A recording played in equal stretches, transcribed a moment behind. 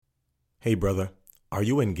Hey brother, are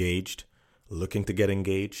you engaged? Looking to get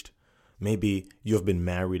engaged? Maybe you have been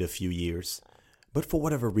married a few years, but for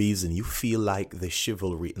whatever reason you feel like the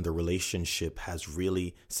chivalry in the relationship has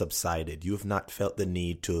really subsided. You have not felt the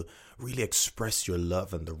need to really express your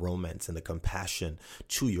love and the romance and the compassion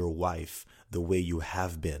to your wife the way you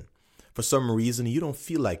have been. For some reason you don't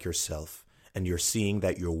feel like yourself, and you're seeing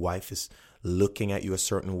that your wife is looking at you a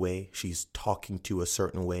certain way, she's talking to you a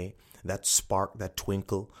certain way. That spark, that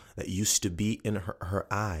twinkle that used to be in her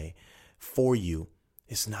eye for you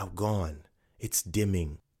is now gone. It's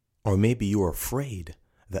dimming. Or maybe you're afraid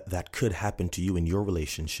that that could happen to you in your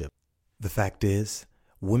relationship. The fact is,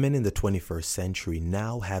 women in the 21st century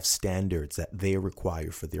now have standards that they require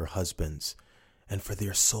for their husbands and for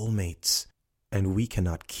their soulmates. And we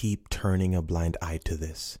cannot keep turning a blind eye to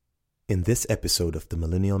this. In this episode of the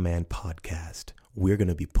Millennial Man Podcast, we're going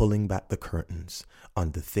to be pulling back the curtains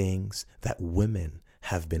on the things that women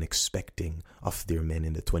have been expecting of their men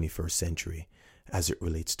in the 21st century as it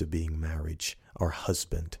relates to being marriage or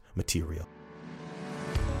husband material.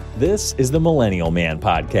 This is the Millennial Man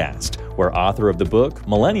Podcast, where author of the book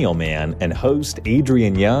Millennial Man and host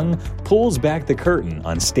Adrian Young pulls back the curtain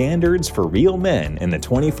on standards for real men in the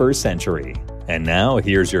 21st century. And now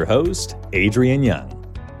here's your host, Adrian Young.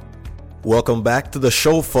 Welcome back to the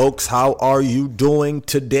show, folks. How are you doing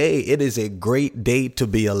today? It is a great day to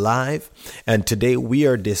be alive. And today we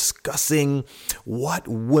are discussing what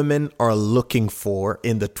women are looking for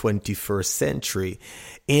in the 21st century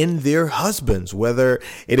in their husbands, whether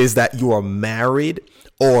it is that you are married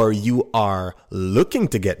or you are looking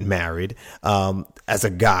to get married as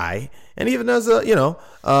a guy, and even as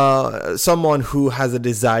someone who has a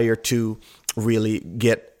desire to really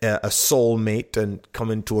get a soulmate and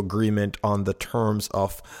come into agreement on the terms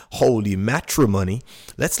of holy matrimony.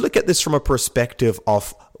 Let's look at this from a perspective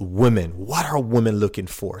of women. What are women looking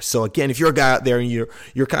for? So again, if you're a guy out there and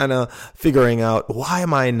you're kind of figuring out, why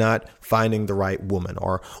am I not finding the right woman?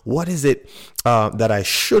 Or what is it that I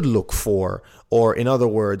should look for? Or in other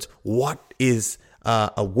words, what is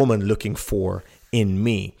a woman looking for in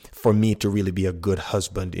me to really be a good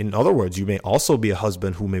husband? In other words, you may also be a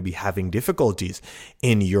husband who may be having difficulties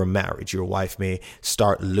in your marriage. Your wife may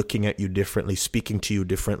start looking at you differently, speaking to you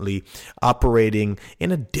differently, operating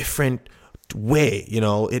in a different way. You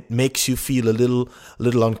know, it makes you feel a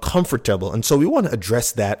little uncomfortable. And so we want to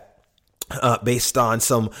address that. Based on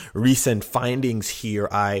some recent findings here,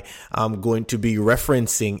 I am going to be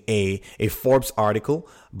referencing a Forbes article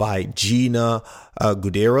by Gina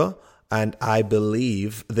Gudera. And I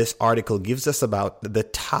believe this article gives us about the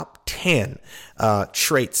top 10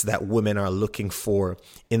 traits that women are looking for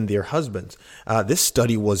in their husbands. This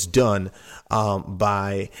study was done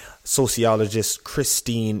by sociologist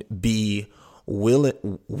Christine B.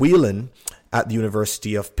 Whelan at the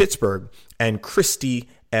University of Pittsburgh and Christy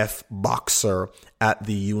F. Boxer at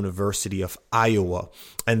the University of Iowa.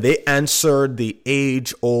 And they answered the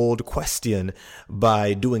age-old question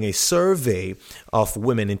by doing a survey of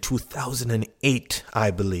women in 2008,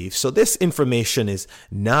 I believe. So this information is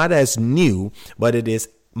not as new, but it is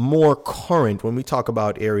more current. When we talk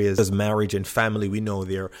about areas as marriage and family, we know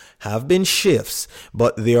there have been shifts,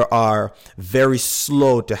 but they are very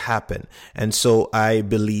slow to happen. And so I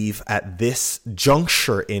believe at this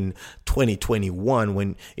juncture in 2021,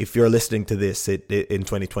 when if you're listening to this in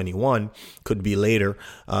 2021, could be later,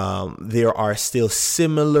 there are still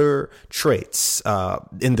similar traits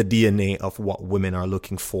in the DNA of what women are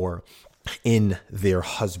looking for in their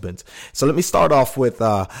husbands. So let me start off with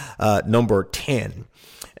number 10.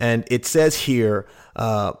 And it says here,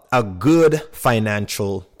 a good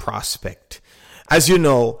financial prospect. As you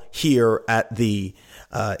know, here at the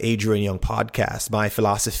Adrian Young Podcast, my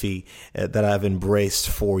philosophy that I've embraced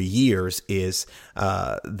for years is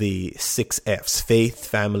the 6 F's: faith,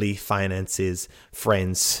 family, finances,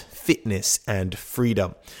 friends, fitness, and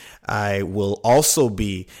freedom. I will also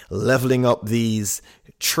be leveling up these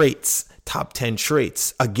traits, top 10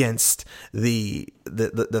 traits, against the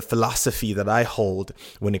philosophy that I hold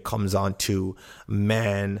when it comes on to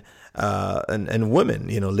man and women,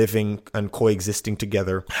 living and coexisting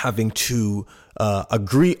together, having to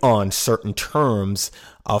agree on certain terms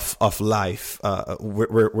of life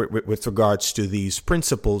with regards to these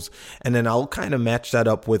principles. And then I'll kind of match that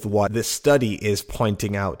up with what this study is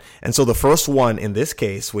pointing out. And so the first one in this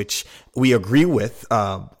case, which we agree with,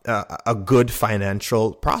 a good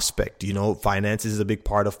financial prospect. Finance is a big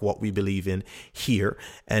part of what we believe in here.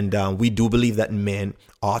 And we do believe that men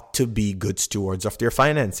ought to be good stewards of their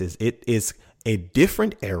finances. It is a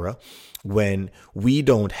different era when we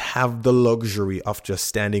don't have the luxury of just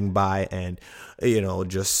standing by and,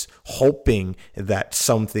 just hoping that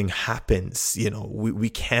something happens. We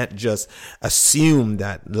can't just assume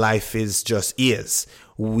that life is just is.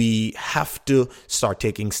 We have to start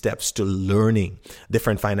taking steps to learning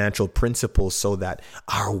different financial principles so that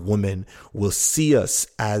our women will see us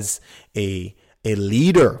as a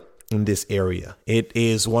leader in this area. It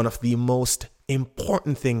is one of the most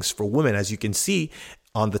important things for women, as you can see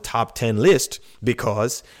on the top 10 list,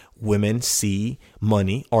 because women see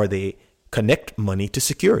money, or they connect money to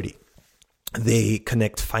security. They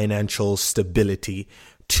connect financial stability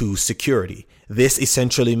to security. This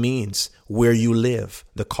essentially means where you live,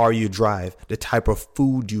 the car you drive, the type of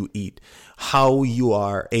food you eat, how you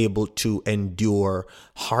are able to endure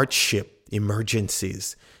hardship,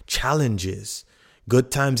 emergencies, challenges,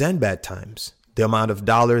 good times and bad times. The amount of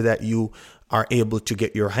dollar that you are able to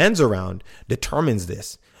get your hands around determines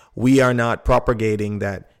this. We are not propagating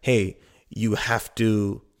that, hey, you have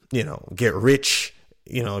to, get rich,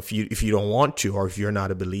 if you don't want to, or if you're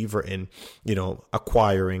not a believer in,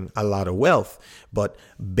 acquiring a lot of wealth. But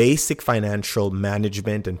basic financial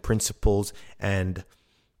management and principles and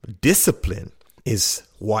discipline is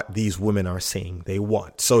what these women are saying they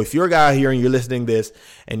want. So if you're a guy here and you're listening to this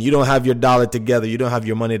and you don't have your dollar together, you don't have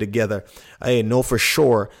your money together, I know for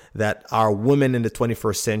sure that our women in the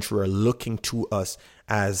 21st century are looking to us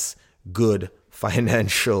as good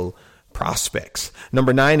financial prospects.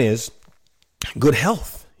 Number 9 is good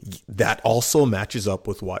health. That also matches up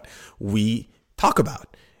with what we talk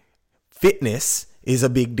about. Fitness is a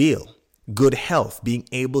big deal. Good health, being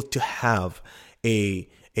able to have a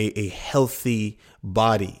healthy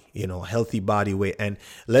body, healthy body weight. And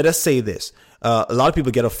let us say this. A lot of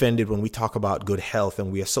people get offended when we talk about good health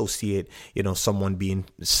and we associate, someone being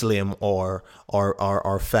slim or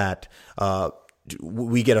fat.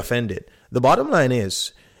 We get offended. The bottom line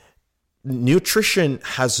is nutrition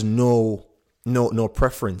has no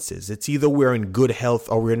preferences. It's either we're in good health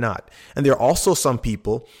or we're not. And there are also some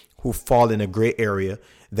people who fall in a gray area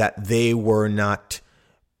that they were not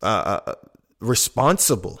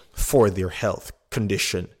responsible for their health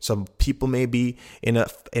condition. Some people may be in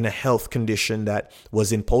a health condition that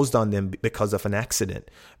was imposed on them because of an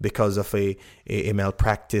accident, because of a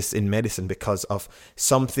malpractice in medicine, because of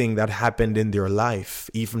something that happened in their life,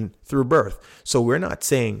 even through birth. So we're not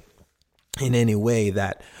saying in any way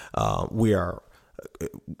that we are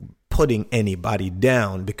putting anybody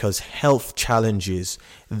down, because health challenges,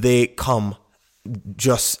 they come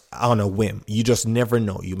just on a whim. You just never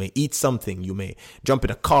know. You may eat something, you may jump in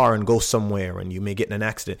a car and go somewhere, and you may get in an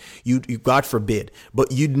accident. You God forbid,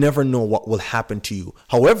 but you'd never know what will happen to you.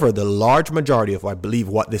 However, the large majority of, I believe,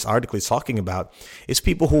 what this article is talking about is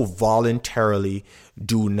people who voluntarily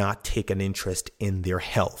do not take an interest in their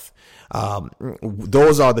health.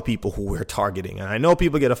 Those are the people who we're targeting. And I know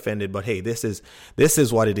people get offended, but hey, this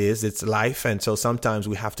is what it is. It's life. And so sometimes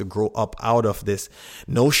we have to grow up out of this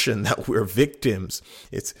notion that we're victims.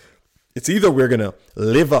 It's either we're going to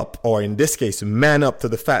live up, or in this case, man up to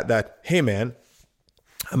the fact that, hey man,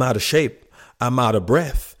 I'm out of shape. I'm out of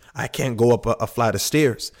breath. I can't go up a flight of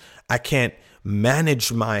stairs. I can't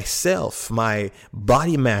manage myself. My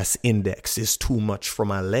body mass index is too much for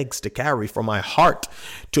my legs to carry, for my heart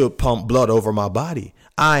to pump blood over my body.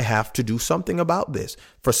 I have to do something about this.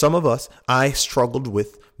 For some of us, I struggled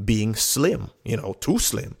with being slim, too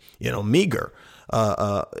slim, meager.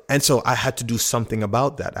 And so I had to do something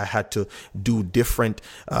about that. I had to do different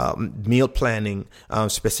meal planning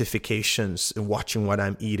specifications, watching what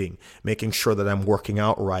I'm eating, making sure that I'm working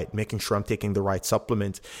out right, making sure I'm taking the right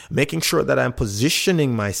supplements, making sure that I'm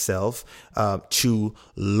positioning myself to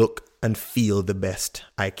look and feel the best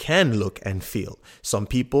I can look and feel.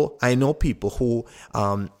 I know people who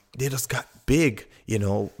they just got big,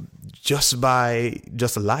 just by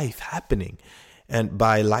life happening and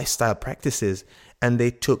by lifestyle practices. And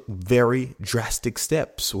they took very drastic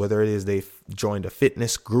steps, whether it is they joined a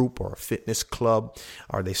fitness group or a fitness club,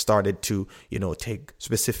 or they started to, take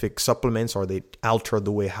specific supplements, or they altered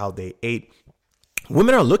the way how they ate.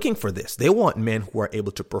 Women are looking for this. They want men who are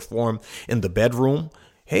able to perform in the bedroom.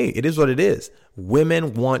 Hey, it is what it is.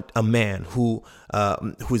 Women want a man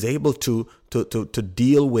who's able to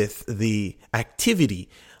deal with the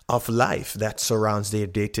activity of life that surrounds their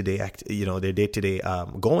day-to-day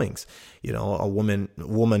goings. A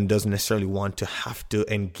woman doesn't necessarily want to have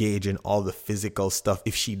to engage in all the physical stuff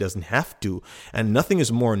if she doesn't have to. And nothing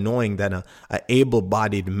is more annoying than a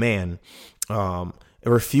able-bodied man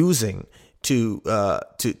refusing to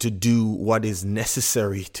do what is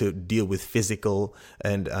necessary to deal with physical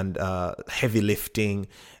and heavy lifting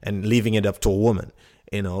and leaving it up to a woman,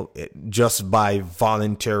 just by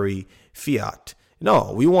voluntary fiat.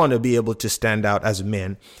 No, we want to be able to stand out as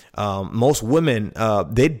men. Most women,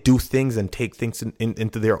 they do things and take things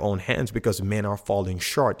into their own hands because men are falling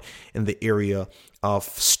short in the area of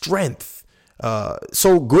strength.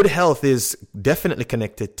 So good health is definitely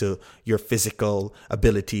connected to your physical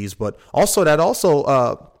abilities, but also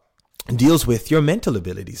deals with your mental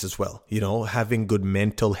abilities as well. Having good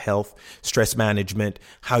mental health, stress management,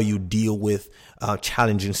 how you deal with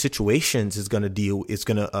challenging situations is going to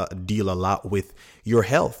deal a lot with your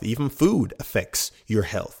health. Even food affects your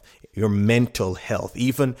health, your mental health,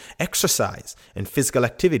 even exercise and physical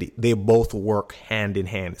activity. They both work hand in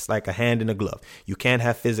hand. It's like a hand in a glove. You can't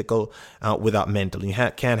have physical without mental. You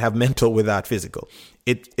can't have mental without physical.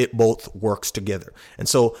 It both works together. And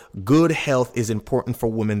so good health is important for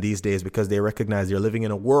women these days because they recognize they're living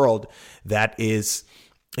in a world that is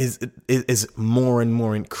more and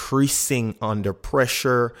more increasing under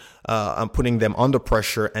pressure, putting them under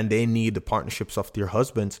pressure, and they need the partnerships of their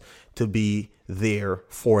husbands to be there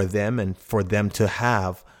for them and for them to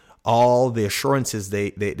have all the assurances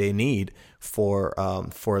they need for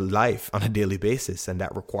life on a daily basis. And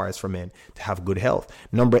that requires for men to have good health.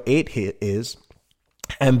 Number 8 here is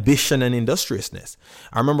ambition and industriousness.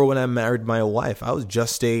 I remember when I married my wife, I was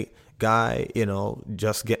just a guy,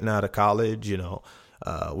 just getting out of college,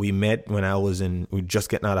 we met when we just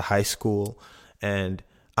getting out of high school, and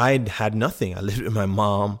I had nothing. I lived with my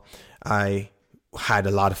mom. I had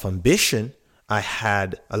a lot of ambition. I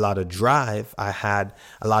had a lot of drive. I had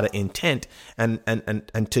a lot of intent.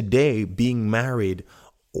 And today, being married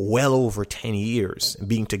well over 10 years,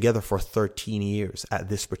 being together for 13 years at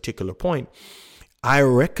this particular point, I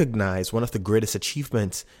recognize one of the greatest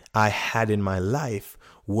achievements I had in my life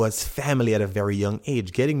was family at a very young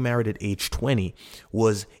age. Getting married at age 20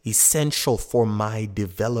 was essential for my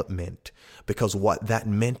development, because what that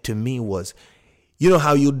meant to me was,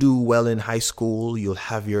 how you'll do well in high school, you'll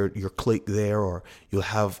have your clique there, or you'll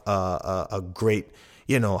have a great,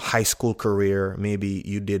 high school career. Maybe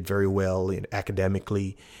you did very well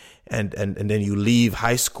academically. And then you leave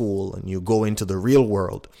high school and you go into the real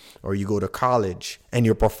world, or you go to college and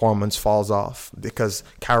your performance falls off because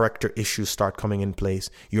character issues start coming in place.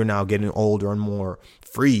 You're now getting older and more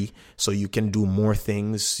free, so you can do more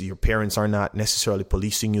things. Your parents are not necessarily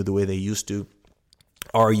policing you the way they used to.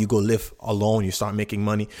 Or you go live alone, you start making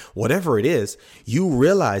money, whatever it is, you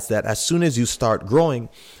realize that as soon as you start growing,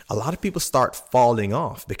 a lot of people start falling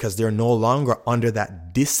off because they're no longer under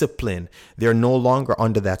that discipline. They're no longer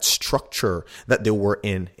under that structure that they were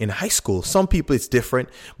in high school. Some people it's different,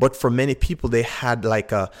 but for many people, they had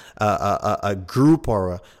like a group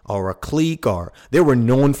or a clique, or they were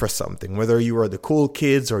known for something, whether you were the cool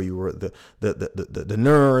kids or you were the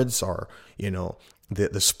nerds, or,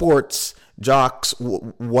 the sports jocks,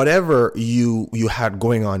 whatever you had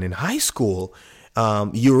going on in high school,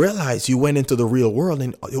 you realize you went into the real world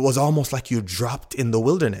and it was almost like you dropped in the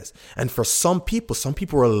wilderness. And for some people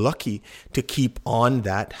were lucky to keep on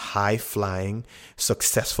that high flying,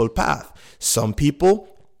 successful path. Some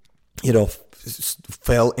people,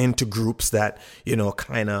 fell into groups that,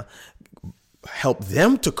 kind of help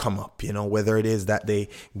them to come up, whether it is that they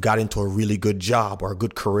got into a really good job or a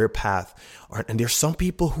good career path. And there's some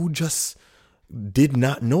people who just did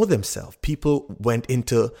not know themselves. People went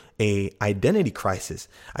into a identity crisis.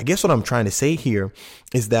 I guess what I'm trying to say here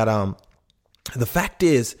is that the fact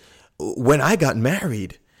is, when I got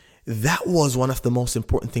married, that was one of the most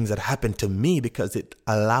important things that happened to me, because it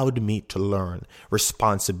allowed me to learn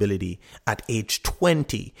responsibility at age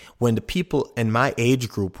 20, when the people in my age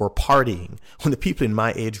group were partying, when the people in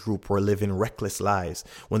my age group were living reckless lives,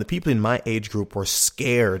 when the people in my age group were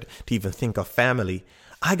scared to even think of family.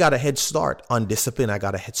 I got a head start on discipline. I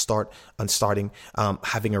got a head start on starting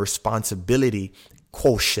having a responsibility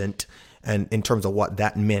quotient, and in terms of what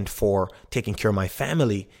that meant for taking care of my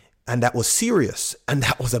family. And that was serious. And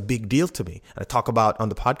that was a big deal to me. And I talked about on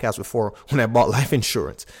the podcast before when I bought life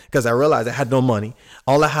insurance, because I realized I had no money.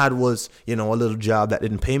 All I had was, a little job that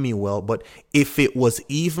didn't pay me well. But if it was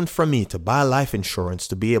even for me to buy life insurance,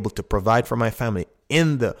 to be able to provide for my family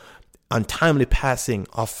in the untimely passing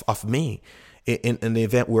of me, in the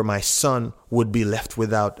event where my son would be left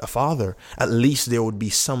without a father, at least there would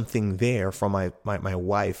be something there for my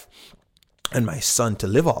wife and my son to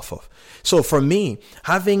live off of. So for me,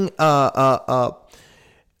 having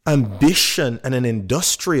ambition and an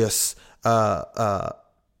industrious kind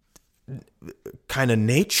of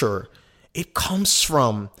nature, it comes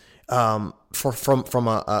from from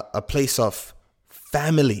a place of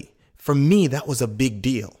family. For me, that was a big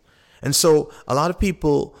deal. And so a lot of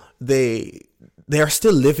people, they are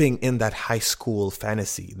still living in that high school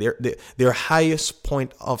fantasy. Their highest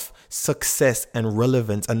point of success and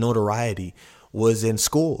relevance and notoriety was in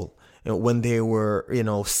school. When they were,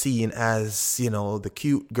 seen as, the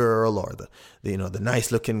cute girl or the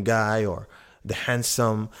nice looking guy or the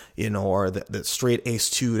handsome, or the straight A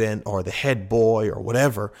student or the head boy or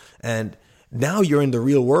whatever. And now you're in the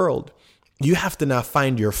real world. You have to now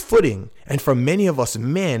find your footing. And for many of us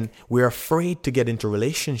men, we're afraid to get into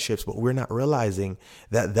relationships, but we're not realizing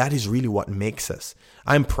that that is really what makes us.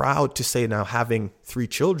 I'm proud to say now, having 3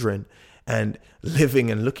 children and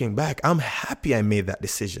living and looking back, I'm happy I made that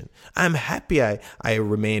decision. I'm happy I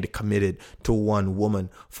remained committed to one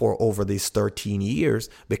woman for over these 13 years,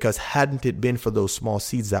 because hadn't it been for those small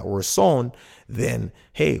seeds that were sown, then,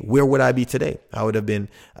 hey, where would I be today? I would have been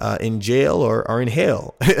in jail or in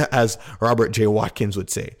hell, as Robert J. Watkins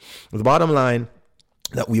would say. The bottom line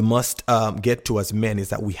that we must get to as men is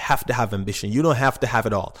that we have to have ambition. You don't have to have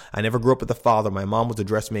it all. I never grew up with a father. My mom was a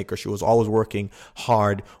dressmaker. She was always working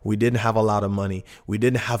hard. We didn't have a lot of money. We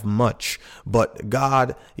didn't have much. But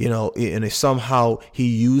God, and somehow he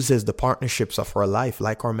uses the partnerships of our life,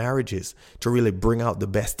 like our marriages, to really bring out the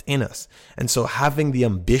best in us. And so having the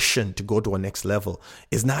ambition to go to a next level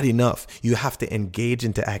is not enough. You have to engage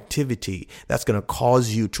into activity that's going to cause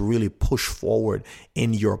you to really push forward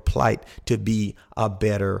in your plight to be a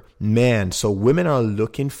better man. So women are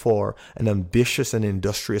looking for an ambitious and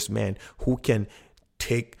industrious man who can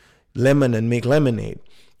take lemon and make lemonade,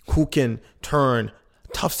 who can turn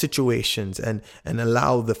tough situations and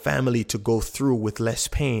allow the family to go through with less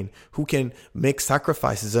pain, who can make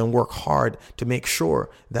sacrifices and work hard to make sure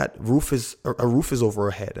that a roof is over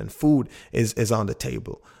our head and food is on the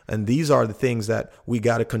table. And these are the things that we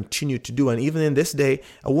got to continue to do. And even in this day,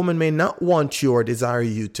 a woman may not want you or desire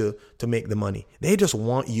you to make the money. They just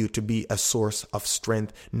want you to be a source of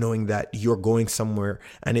strength, knowing that you're going somewhere,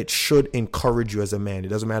 and it should encourage you as a man. It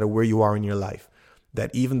doesn't matter where you are in your life.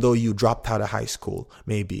 That even though you dropped out of high school,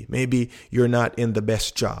 maybe you're not in the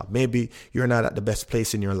best job, maybe you're not at the best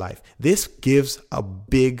place in your life, this gives a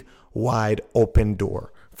big, wide open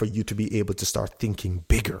door for you to be able to start thinking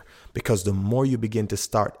bigger. Because the more you begin to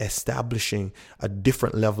start establishing a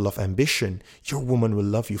different level of ambition, your woman will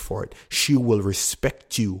love you for it. She will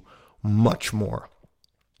respect you much more.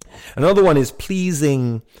 Another one is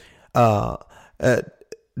pleasing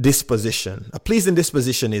disposition. A pleasing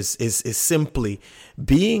disposition is simply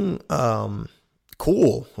being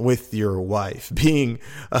cool with your wife, being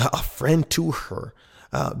a friend to her,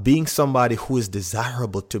 being somebody who is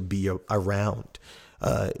desirable to be around.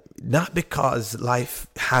 Not because life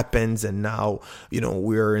happens and now,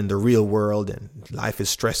 we're in the real world and life is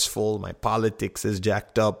stressful. My politics is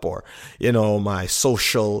jacked up, or, my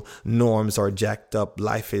social norms are jacked up.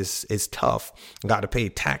 Life is tough. I got to pay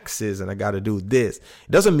taxes and I got to do this.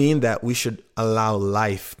 It doesn't mean that we should allow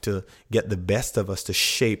life to get the best of us, to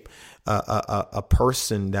shape a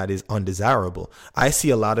person that is undesirable. I see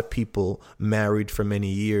a lot of people married for many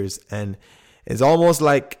years, and it's almost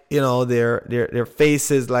like, their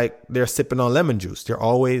faces like they're sipping on lemon juice. They're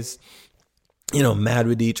always, mad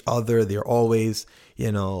with each other. They're always,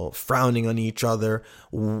 frowning on each other.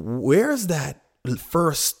 Where's that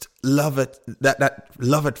first love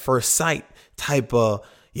at first sight type of,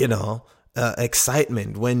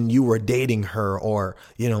 excitement when you were dating her, or,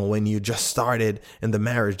 when you just started in the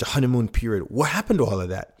marriage, the honeymoon period? What happened to all of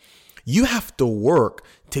that? You have to work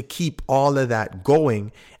to keep all of that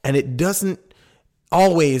going. And it doesn't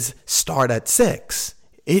always start at sex.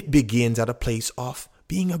 It begins at a place of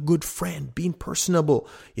being a good friend, being personable,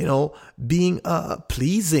 being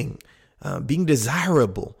pleasing, being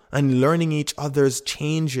desirable, and learning each other's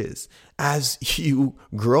changes as you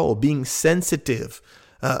grow, being sensitive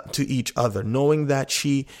to each other, knowing that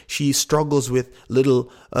she struggles with little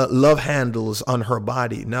love handles on her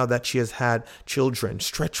body now that she has had children,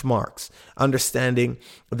 stretch marks, understanding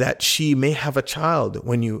that she may have a child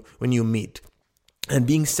when you meet. And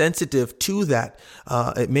being sensitive to that,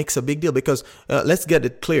 it makes a big deal, because let's get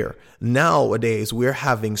it clear. Nowadays, we're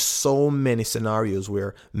having so many scenarios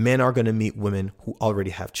where men are going to meet women who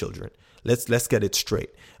already have children. Let's get it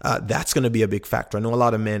straight. That's going to be a big factor. I know a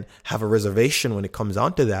lot of men have a reservation when it comes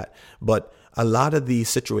on to that, but a lot of these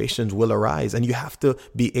situations will arise, and you have to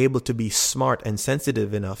be able to be smart and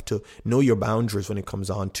sensitive enough to know your boundaries when it comes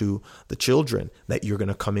on to the children that you're going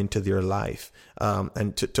to come into their life,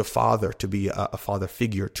 and to be a father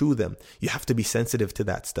figure to them. You have to be sensitive to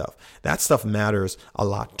that stuff. That stuff matters a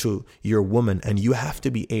lot to your woman, and you have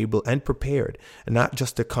to be able and prepared, and not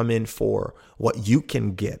just to come in for what you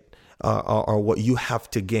can get or what you have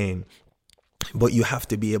to gain, but you have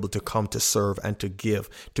to be able to come to serve and to give,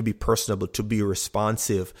 to be personable, to be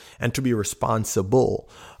responsive, and to be responsible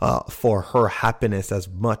for her happiness as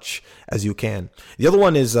much as you can. The other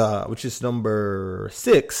one is, which is number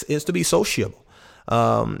 6, is to be sociable.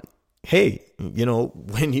 Hey,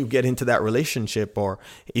 when you get into that relationship, or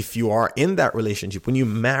if you are in that relationship, when you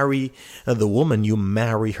marry the woman, you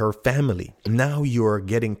marry her family. Now you're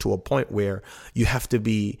getting to a point where you have to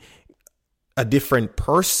be a different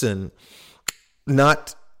person,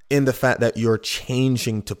 not in the fact that you're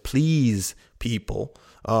changing to please people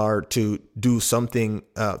or to do something,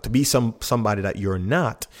 to be somebody that you're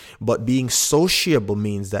not. But being sociable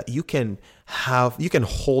means that you can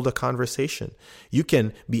hold a conversation. You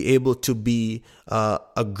can be able to be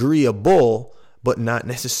agreeable, but not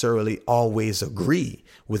necessarily always agree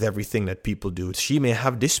with everything that people do. She may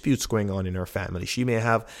have disputes going on in her family. She may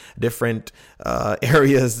have different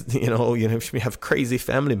areas, she may have crazy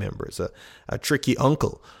family members, a tricky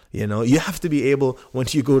uncle. You have to be able,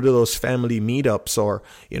 once you go to those family meetups or,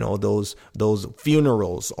 those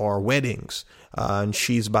funerals or weddings, and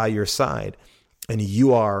she's by your side and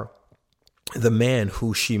you are the man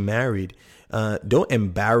who she married, don't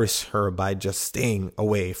embarrass her by just staying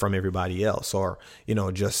away from everybody else, or,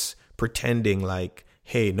 just pretending like,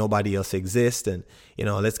 hey, nobody else exists and,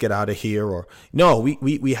 let's get out of here. Or no,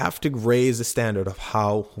 we have to raise the standard of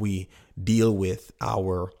how we deal with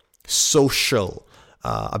our social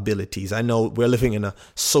abilities. I know we're living in a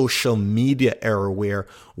social media era where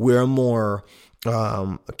we're more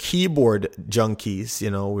keyboard junkies.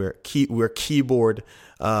 We're keyboard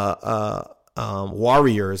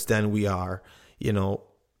warriors than we are,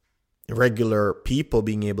 regular people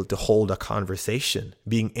being able to hold a conversation,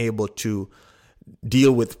 being able to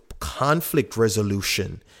deal with conflict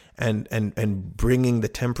resolution and bringing the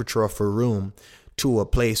temperature of a room to a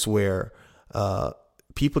place where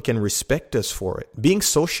people can respect us for it. Being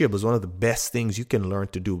sociable is one of the best things you can learn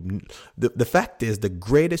to do. The fact is, the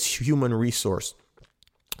greatest human resource,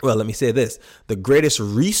 well, let me say this, the greatest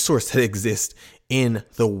resource that exists in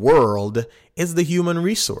the world is the human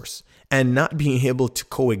resource. And not being able to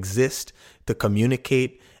coexist, to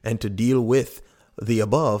communicate, and to deal with the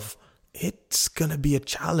above, it's going to be a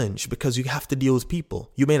challenge because you have to deal with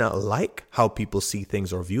people. You may not like how people see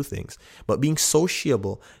things or view things, but being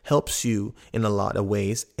sociable helps you in a lot of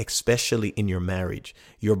ways, especially in your marriage.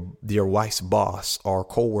 Your wife's boss or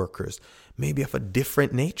coworkers may be of a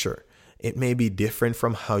different nature. It may be different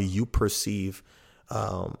from how you perceive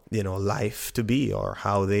life to be, or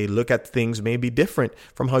how they look at things may be different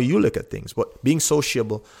from how you look at things. But being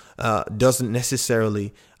sociable doesn't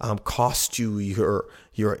necessarily cost you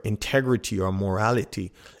your integrity or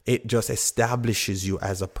morality. It just establishes you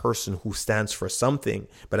as a person who stands for something,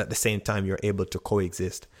 but at the same time, you're able to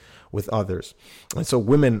coexist with others. And so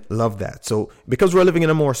women love that. So because we're living in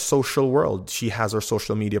a more social world, she has her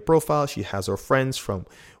social media profile, she has her friends from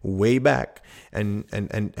way back,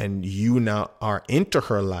 and you now are into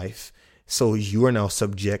her life. So you are now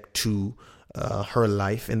subject to her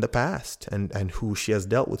life in the past and who she has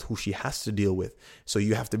dealt with, who she has to deal with. So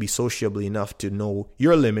you have to be sociable enough to know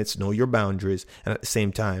your limits, know your boundaries, and at the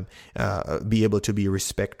same time, be able to be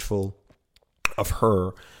respectful of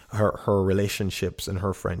her relationships and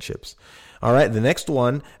her friendships. All right. The next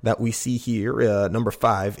one that we see here, number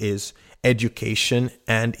 5, is education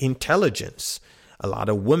and intelligence. A lot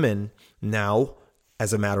of women now,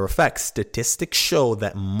 as a matter of fact, statistics show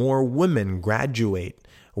that more women graduate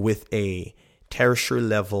with a tertiary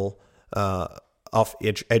level of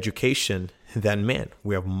education than men.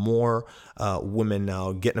 We have more women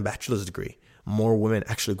now getting a bachelor's degree, more women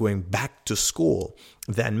actually going back to school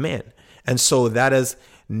than men. And so that has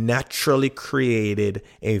naturally created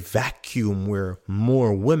a vacuum where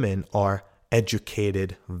more women are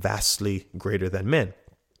educated vastly greater than men.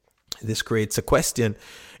 This creates a question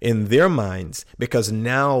in their minds because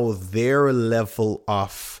now their level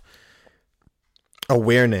of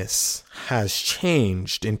awareness has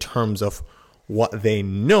changed in terms of what they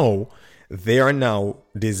know. They are now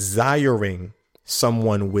desiring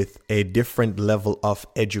someone with a different level of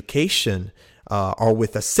education or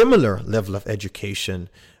with a similar level of education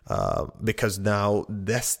because now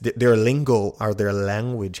their lingo or their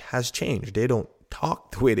language has changed. They don't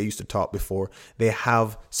talk the way they used to talk before. They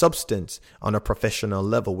have substance on a professional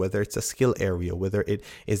level, whether it's a skill area, whether it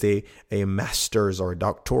is a master's or a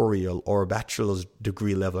doctoral or a bachelor's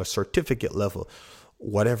degree level, a certificate level,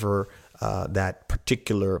 whatever that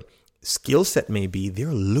particular skill set may be.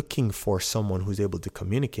 They're looking for someone who's able to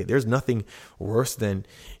communicate. There's nothing worse than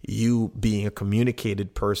you being a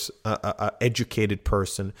communicated person, educated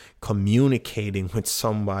person, communicating with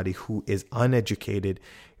somebody who is uneducated,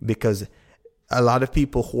 because a lot of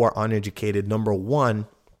people who are uneducated, number one,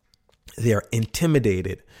 they are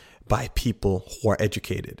intimidated by people who are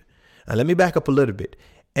educated. And let me back up a little bit.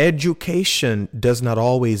 Education does not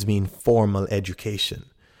always mean formal education.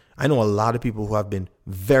 I know a lot of people who have been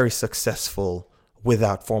very successful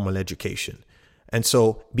without formal education. And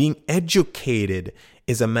so being educated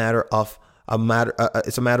is a matter of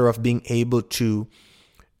being able to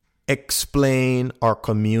explain or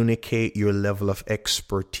communicate your level of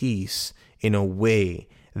expertise in a way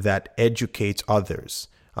that educates others,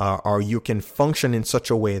 or you can function in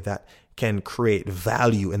such a way that can create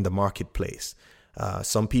value in the marketplace.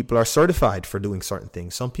 Some people are certified for doing certain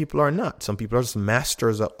things. Some people are not. Some people are just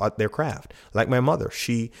masters at their craft. Like my mother,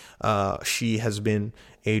 she has been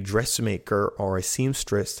a dressmaker or a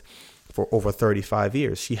seamstress for over 35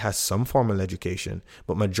 years. She has some formal education,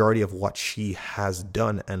 but majority of what she has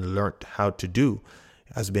done and learned how to do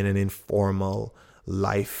has been an informal,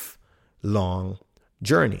 lifelong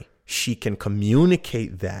journey. She can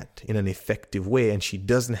communicate that in an effective way, and she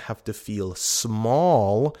doesn't have to feel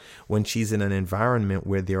small when she's in an environment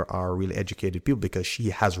where there are really educated people, because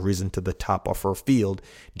she has risen to the top of her field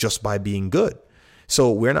just by being good.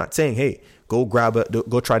 So we're not saying, hey, go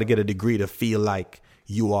try to get a degree to feel like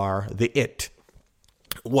you are the it.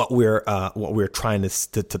 What we're trying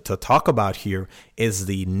to talk about here is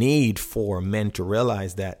the need for men to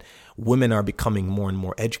realize that women are becoming more and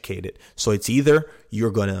more educated. So it's either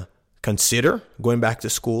you're going to consider going back to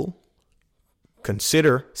school,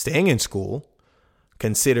 consider staying in school,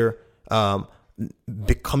 consider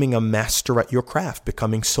becoming a master at your craft,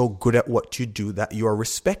 becoming so good at what you do that you are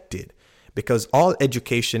respected. Because all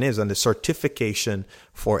education is, and the certification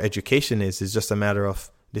for education is just a matter of,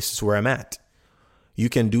 this is where I'm at. You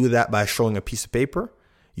can do that by showing a piece of paper.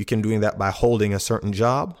 You can do that by holding a certain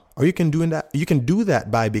job, or you can do that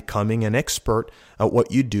by becoming an expert at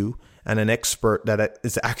what you do, and an expert that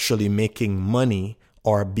is actually making money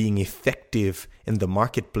or being effective in the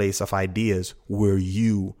marketplace of ideas where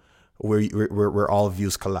all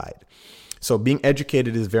views collide. So being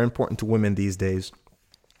educated is very important to women these days.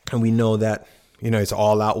 And we know that, it's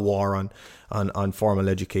all out war on formal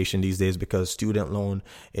education these days, because student loan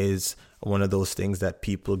is one of those things that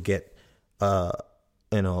people get,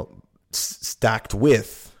 stacked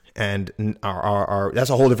with. And that's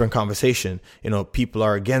a whole different conversation. People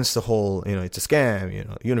are against the whole, it's a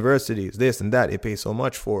scam, universities, this and that. They pay so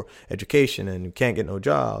much for education and you can't get no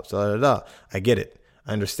jobs. I get it.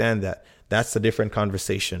 I understand that. That's a different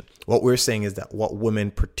conversation. What we're saying is that what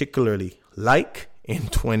women particularly like in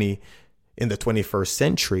the 21st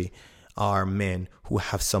century are men who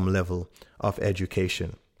have some level of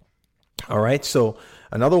education. All right. So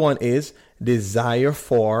another one is desire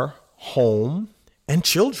for home and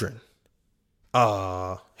children.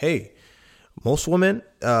 Hey, most women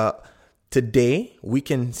today, we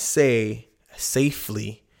can say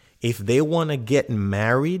safely, if they want to get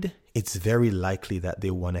married, it's very likely that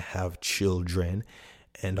they want to have children.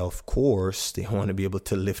 And of course, they want to be able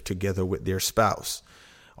to live together with their spouse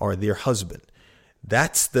or their husband.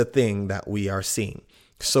 That's the thing that we are seeing.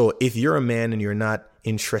 So if you're a man and you're not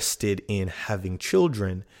interested in having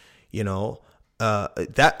children,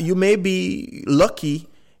 that you may be lucky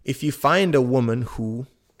if you find a woman who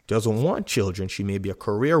doesn't want children. She may be a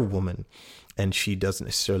career woman and she doesn't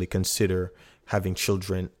necessarily consider having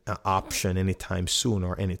children an option anytime soon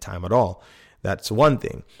or anytime at all. That's one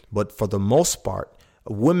thing. But for the most part,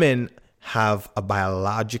 women have a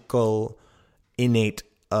biological innate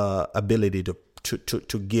ability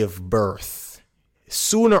to give birth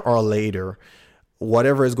sooner or later,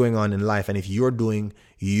 whatever is going on in life. And if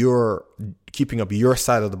you're keeping up your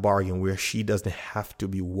side of the bargain, where she doesn't have to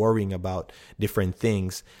be worrying about different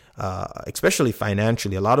things, especially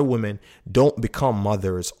financially. A lot of women don't become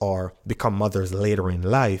mothers or become mothers later in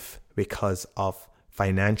life because of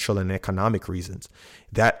financial and economic reasons.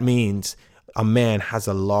 That means a man has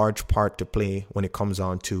a large part to play when it comes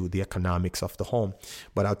on to the economics of the home.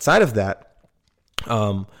 But outside of that,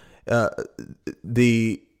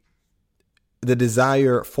 the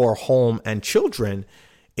desire for home and children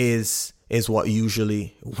is what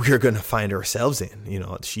usually we're going to find ourselves in.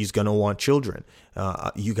 She's going to want children.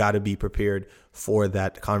 You got to be prepared for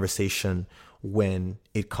that conversation when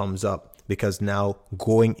it comes up, because now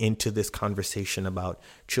going into this conversation about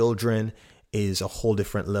children is a whole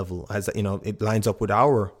different level. As you know, it lines up with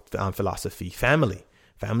our philosophy.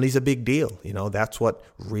 Family's a big deal. You know, that's what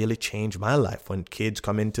really changed my life. When kids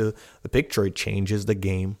come into the picture, it changes the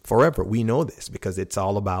game forever. We know this because it's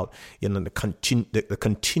all about, you know, the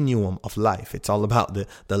continuum of life. It's all about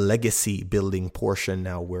the legacy building portion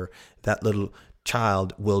now, where that little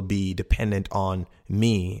child will be dependent on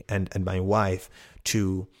me and my wife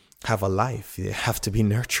to have a life. They have to be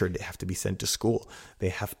nurtured. They have to be sent to school. They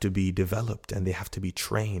have to be developed, and they have to be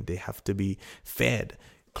trained. They have to be fed,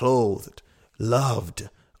 clothed, loved.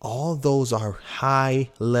 All those are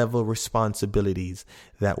high level responsibilities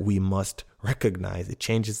that we must recognize. It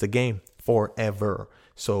changes the game forever.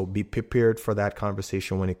 So be prepared for that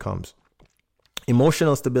conversation when it comes.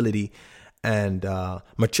 Emotional stability and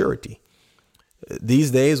maturity.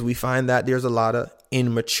 These days, we find that there's a lot of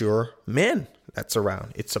immature men that's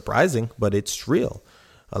around. It's surprising, but it's real.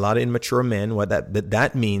 A lot of immature men. What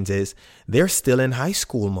that means is they're still in high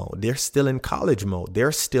school mode. They're still in college mode.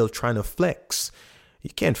 They're still trying to flex. You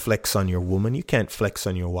can't flex on your woman. You can't flex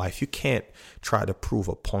on your wife. You can't try to prove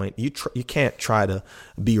a point. You can't try to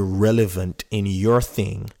be relevant in your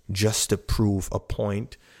thing just to prove a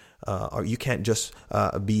point. Or you can't just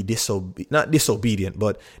be not disobedient,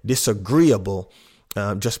 but disagreeable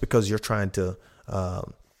just because you're trying to,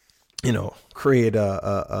 create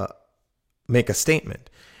make a statement.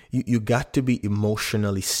 You got to be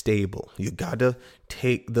emotionally stable. You got to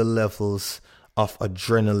take the levels of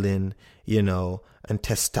adrenaline, and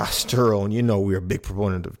testosterone. We're a big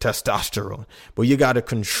proponent of testosterone, but you got to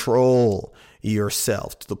control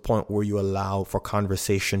yourself to the point where you allow for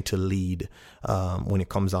conversation to lead when it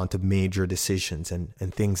comes on to major decisions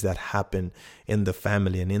and things that happen in the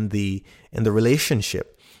family and in the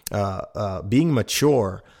relationship. Being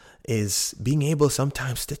mature is being able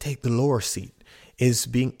sometimes to take the lower seat, is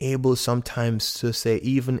being able sometimes to say,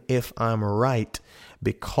 even if I'm right,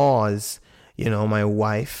 because, my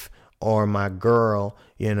wife or my girl,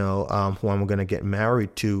 who I'm going to get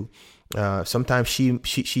married to, sometimes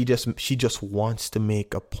she just wants to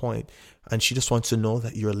make a point, and she just wants to know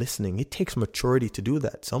that you're listening. It takes maturity to do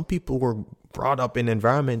that. Some people were brought up in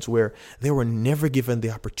environments where they were never given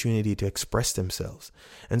the opportunity to express themselves.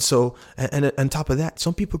 And so, and on top of that,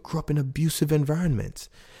 some people grew up in abusive environments.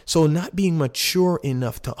 So not being mature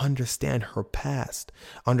enough to understand her past,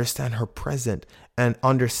 understand her present, and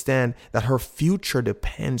understand that her future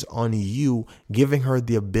depends on you giving her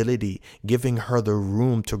the ability, giving her the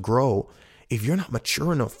room to grow. If you're not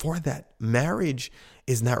mature enough for that, marriage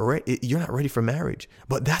is not ready. You're not ready for marriage.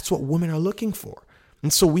 But that's what women are looking for.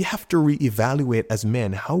 And so we have to reevaluate as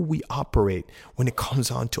men how we operate when it comes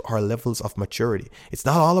on to our levels of maturity. It's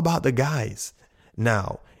not all about the guys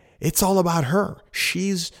now. It's all about her.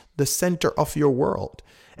 She's the center of your world.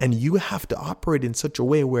 And you have to operate in such a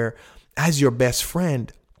way where, as your best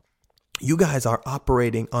friend, you guys are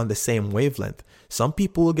operating on the same wavelength. Some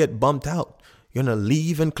people will get bumped out. You're going to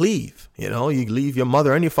leave and cleave. You leave your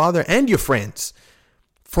mother and your father and your friends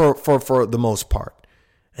for the most part.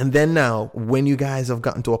 And then now, when you guys have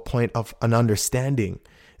gotten to a point of an understanding,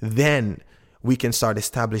 then we can start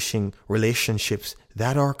establishing relationships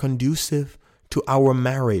that are conducive to our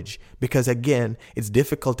marriage. Because again, it's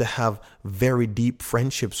difficult to have very deep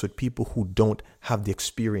friendships with people who don't have the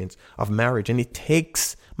experience of marriage. And it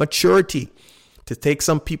takes maturity to take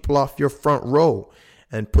some people off your front row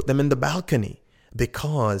and put them in the balcony,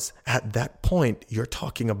 because at that point, you're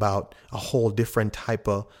talking about a whole different type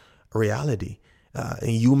of reality.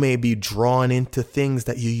 And you may be drawn into things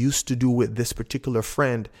that you used to do with this particular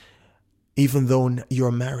friend, even though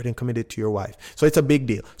you're married and committed to your wife. So it's a big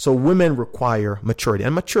deal. So women require maturity,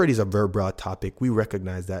 and maturity is a very broad topic. We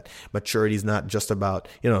recognize that maturity is not just about,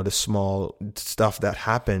 the small stuff that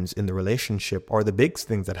happens in the relationship or the big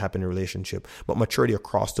things that happen in a relationship, but maturity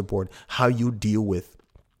across the board, how you deal with,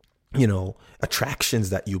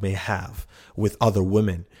 attractions that you may have with other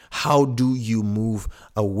women. How do you move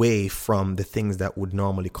away from the things that would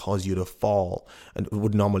normally cause you to fall and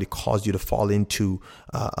would normally cause you to fall into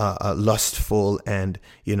lustful and,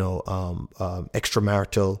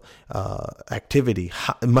 extramarital activity?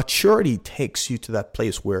 Maturity takes you to that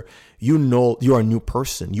place where you are a new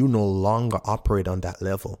person. You no longer operate on that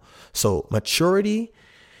level. So maturity,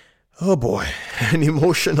 oh boy, and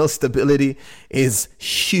emotional stability is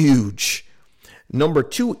huge. Number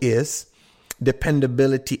 2 is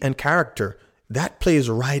dependability and character. That plays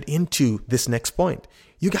right into this next point.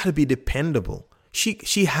 You got to be dependable.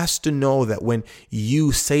 She has to know that when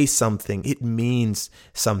you say something, it means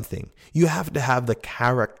something. You have to have the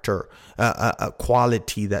character, a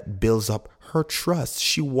quality that builds up her trust.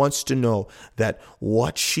 She wants to know that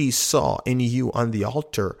what she saw in you on the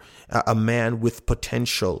altar, a man with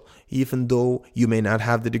potential, even though you may not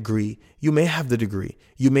have the degree, you may have the degree.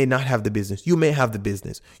 You may not have the business. You may have the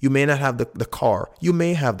business. You may not have the car. You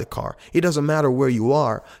may have the car. It doesn't matter where you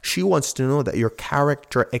are. She wants to know that your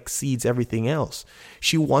character exceeds everything else.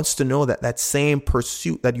 She wants to know that that same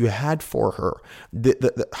pursuit that you had for her,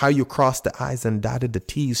 how you crossed the I's and dotted the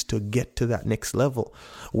T's to get to that next level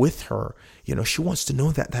with her. She wants to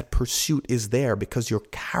know that that pursuit is there because your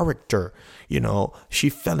character, she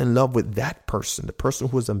fell in love with that person, the person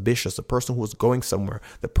who was ambitious, the person who was going somewhere,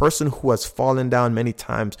 the person who has fallen down many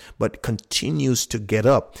times but continues to get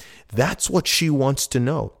up. That's what she wants to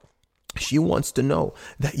know. She wants to know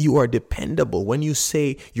that you are dependable. When you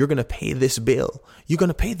say you're going to pay this bill, you're going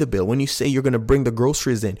to pay the bill. When you say you're going to bring the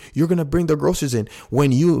groceries in, you're going to bring the groceries in.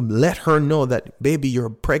 When you let her know that, baby, you're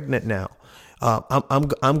pregnant now,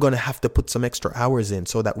 I'm going to have to put some extra hours in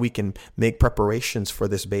so that we can make preparations for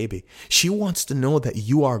this baby. She wants to know that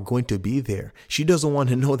you are going to be there. She doesn't want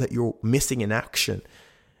to know that you're missing in action.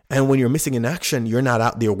 And when you're missing in action, you're not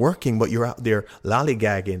out there working, but you're out there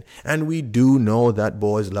lollygagging. And we do know that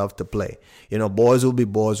boys love to play. Boys will be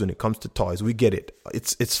boys when it comes to toys. We get it.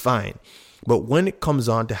 It's fine. But when it comes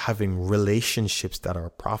on to having relationships that are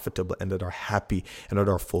profitable and that are happy and that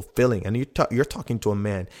are fulfilling, and you're talking to a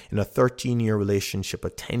man in a 13-year relationship, a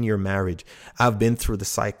 10-year marriage. I've been through the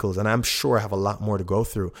cycles, and I'm sure I have a lot more to go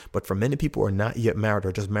through. But for many people who are not yet married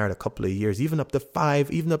or just married a couple of years, even up to 5,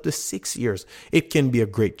 even up to 6 years, it can be a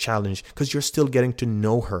great challenge because you're still getting to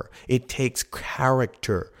know her. It takes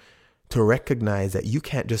character to recognize that you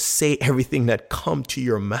can't just say everything that comes to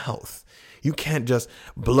your mouth. You can't just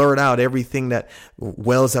blurt out everything that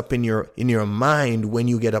wells up in your mind when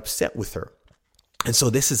you get upset with her. And so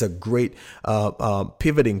this is a great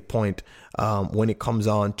pivoting point when it comes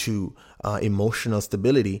on to emotional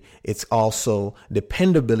stability. It's also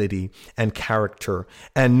dependability and character.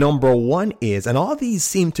 And number one is, and all these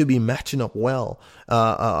seem to be matching up well,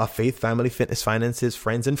 faith, family, fitness, finances,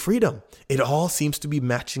 friends, and freedom. It all seems to be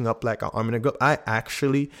matching up like an arm and a glove. I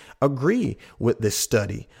actually agree with this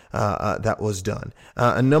study that was done.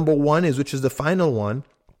 And number one is, which is the final one,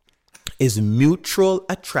 is mutual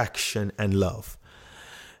attraction and love.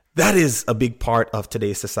 That is a big part of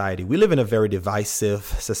today's society. We live in a very divisive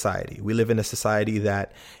society. We live in a society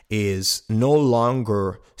that is no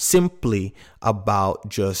longer simply about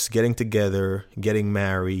just getting together, getting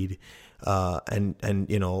married, and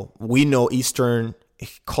we know Eastern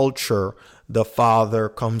culture, the father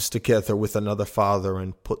comes together with another father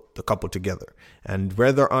and put the couple together. And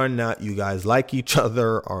whether or not you guys like each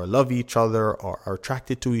other or love each other or are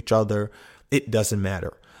attracted to each other, it doesn't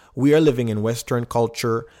matter. We are living in Western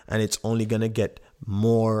culture, and it's only going to get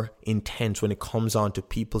more intense when it comes on to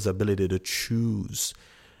people's ability to choose.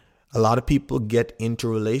 A lot of people get into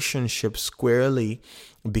relationships squarely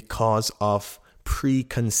because of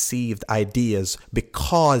preconceived ideas,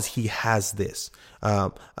 because he has this,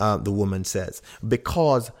 the woman says,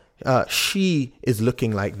 because she is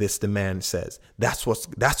looking like this, the man says. That's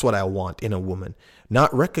what I want in a woman.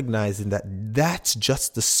 Not recognizing that that's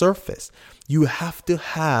just the surface. You have to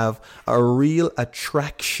have a real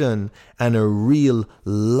attraction and a real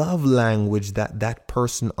love language that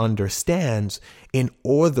person understands in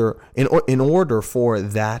order for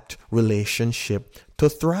that relationship to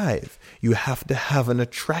thrive. You have to have an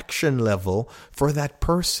attraction level for that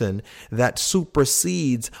person that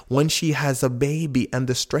supersedes when she has a baby and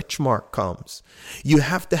the stretch mark comes. You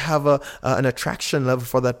have to have an attraction level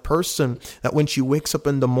for that person that when she wakes up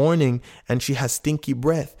in the morning and she has stinky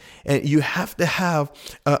breath. And you have to have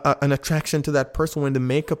an attraction to that person when the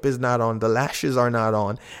makeup is not on, the lashes are not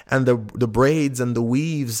on, and the braids and the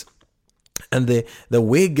weaves and the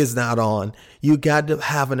wig is not on. You got to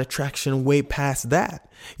have an attraction way past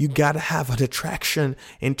that. You got to have an attraction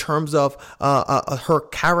in terms of her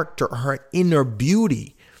character, her inner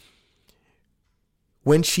beauty.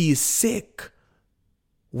 When she's sick,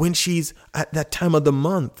 when she's at that time of the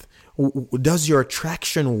month, does your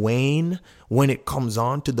attraction wane when it comes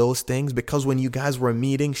on to those things? Because when you guys were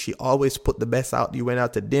meeting, she always put the best out. You went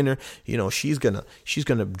out to dinner, she's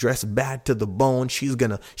gonna dress bad to the bone. She's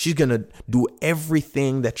gonna do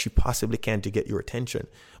everything that she possibly can to get your attention.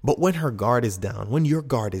 But when her guard is down, when your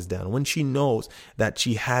guard is down, when she knows that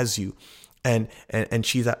she has you, and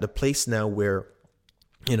she's at the place now where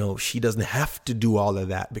she doesn't have to do all of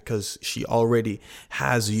that because she already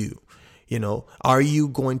has you. Are you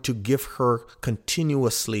going to give her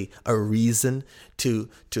continuously a reason to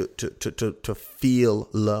feel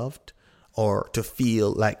loved or to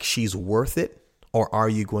feel like she's worth it? Or are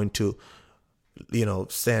you going to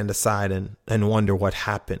stand aside and wonder what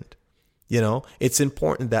happened. It's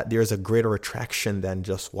important that there's a greater attraction than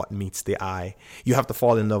just what meets the eye. You have to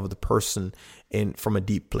fall in love with the person from a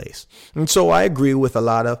deep place. And so I agree with a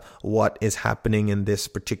lot of what is happening in this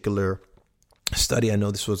particular study. I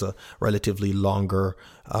know this was a relatively longer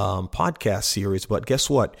podcast series, but guess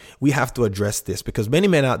what? We have to address this because many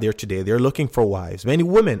men out there today, they're looking for wives. Many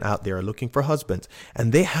women out there are looking for husbands,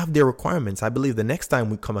 and they have their requirements. I believe the next time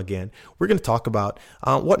we come again, we're going to talk about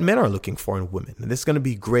what men are looking for in women. And this is going to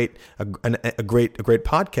be great, a great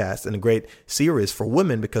podcast and a great series for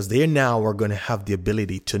women because they now are going to have the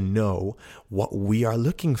ability to know what we are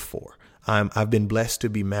looking for. I've been blessed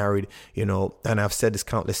to be married, and I've said this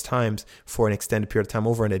countless times for an extended period of time,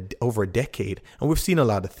 over a decade. And we've seen a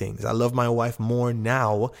lot of things. I love my wife more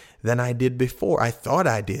now than I did before. I thought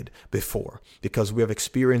I did before because we have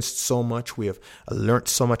experienced so much. We have learned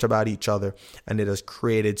so much about each other, and it has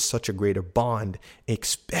created such a greater bond,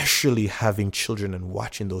 especially having children and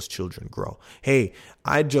watching those children grow. Hey,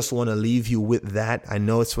 I just want to leave you with that. I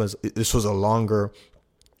know this was a longer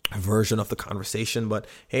version of the conversation, but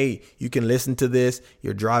hey, you can listen to this.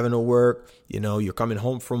 You're driving to work, you're coming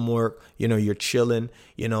home from work, you're chilling,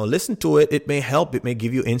 listen to it. It may help. It may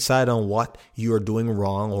give you insight on what you're doing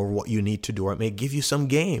wrong or what you need to do. Or it may give you some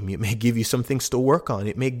game. It may give you some things to work on.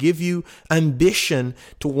 It may give you ambition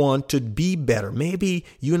to want to be better. Maybe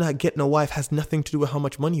you not getting a wife has nothing to do with how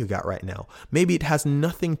much money you got right now. Maybe it has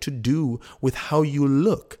nothing to do with how you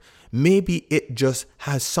look. Maybe it just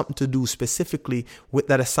has something to do specifically with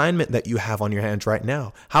that assignment that you have on your hands right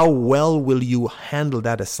now. How well will you handle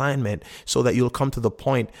that assignment so that you'll come to the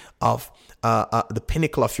point of the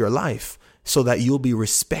pinnacle of your life so that you'll be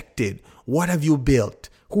respected? What have you built?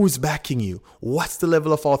 Who's backing you? What's the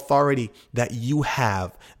level of authority that you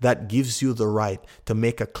have that gives you the right to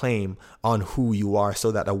make a claim on who you are so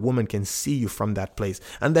that a woman can see you from that place?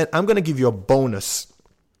 And then I'm going to give you a bonus.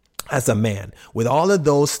 As a man, with all of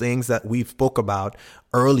those things that we spoke about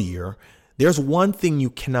earlier, there's one thing you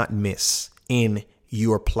cannot miss in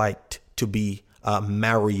your plight to be a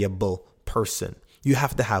marriable person. You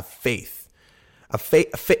have to have faith.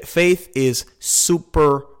 Faith is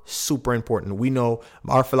super important. We know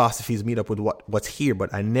our philosophies meet up with what's here,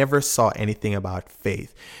 but I never saw anything about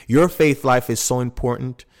faith. Your faith life is so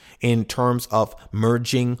important in terms of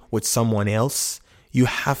merging with someone else. You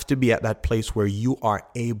have to be at that place where you are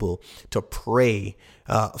able to pray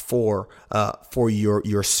for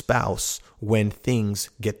your spouse when things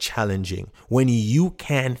get challenging, when you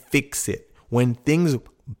can fix it, when things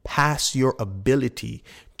pass your ability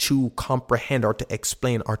to comprehend or to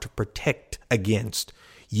explain or to protect against.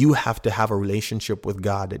 You have to have a relationship with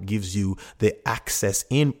God that gives you the access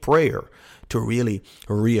in prayer to really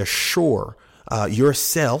reassure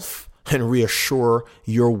yourself and reassure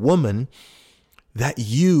your woman that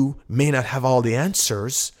you may not have all the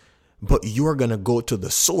answers, but you're going to go to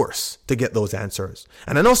the source to get those answers.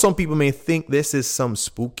 And I know some people may think this is some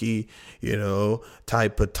spooky,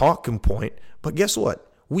 type of talking point, but guess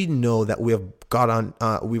what? We know that we have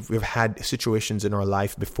we've had situations in our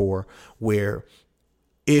life before where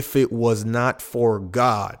if it was not for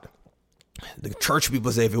God, the church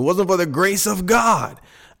people say, if it wasn't for the grace of God,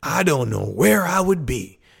 I don't know where I would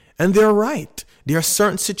be. And they're right. There are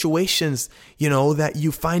certain situations, that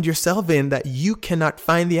you find yourself in that you cannot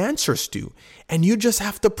find the answers to. And you just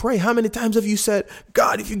have to pray. How many times have you said,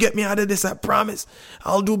 God, if you get me out of this, I promise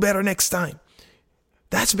I'll do better next time.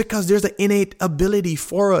 That's because there's an innate ability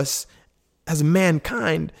for us as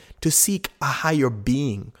mankind to seek a higher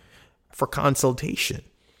being for consultation,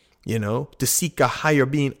 to seek a higher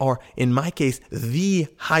being, or in my case, the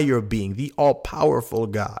higher being, the all-powerful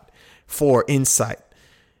God for insight.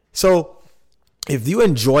 So if you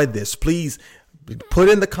enjoyed this, please put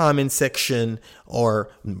in the comment section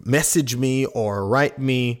or message me or write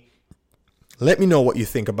me. Let me know what you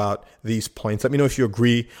think about these points. Let me know if you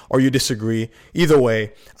agree or you disagree. Either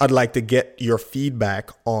way, I'd like to get your feedback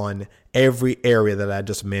on every area that I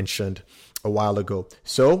just mentioned a while ago.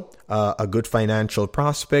 So a good financial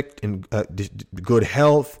prospect, and good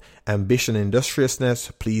health, ambition,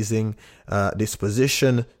 industriousness, pleasing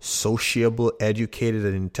disposition, sociable, educated,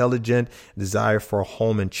 and intelligent, desire for a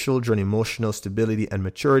home and children, emotional stability and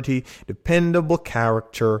maturity, dependable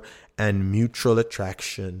character, and mutual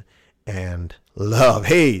attraction and love.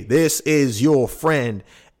 Hey, this is your friend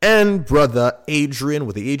and brother Adrian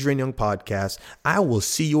with the Adrian Young Podcast. I will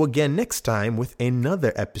see you again next time with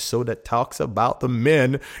another episode that talks about the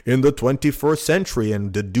men in the 21st century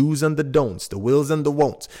and the do's and the don'ts, the wills and the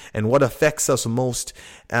won'ts, and what affects us most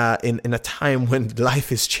in a time when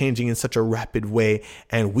life is changing in such a rapid way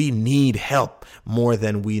and we need help more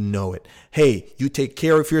than we know it. Hey, you take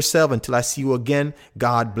care of yourself. Until I see you again,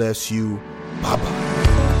 God bless you. Bye-bye.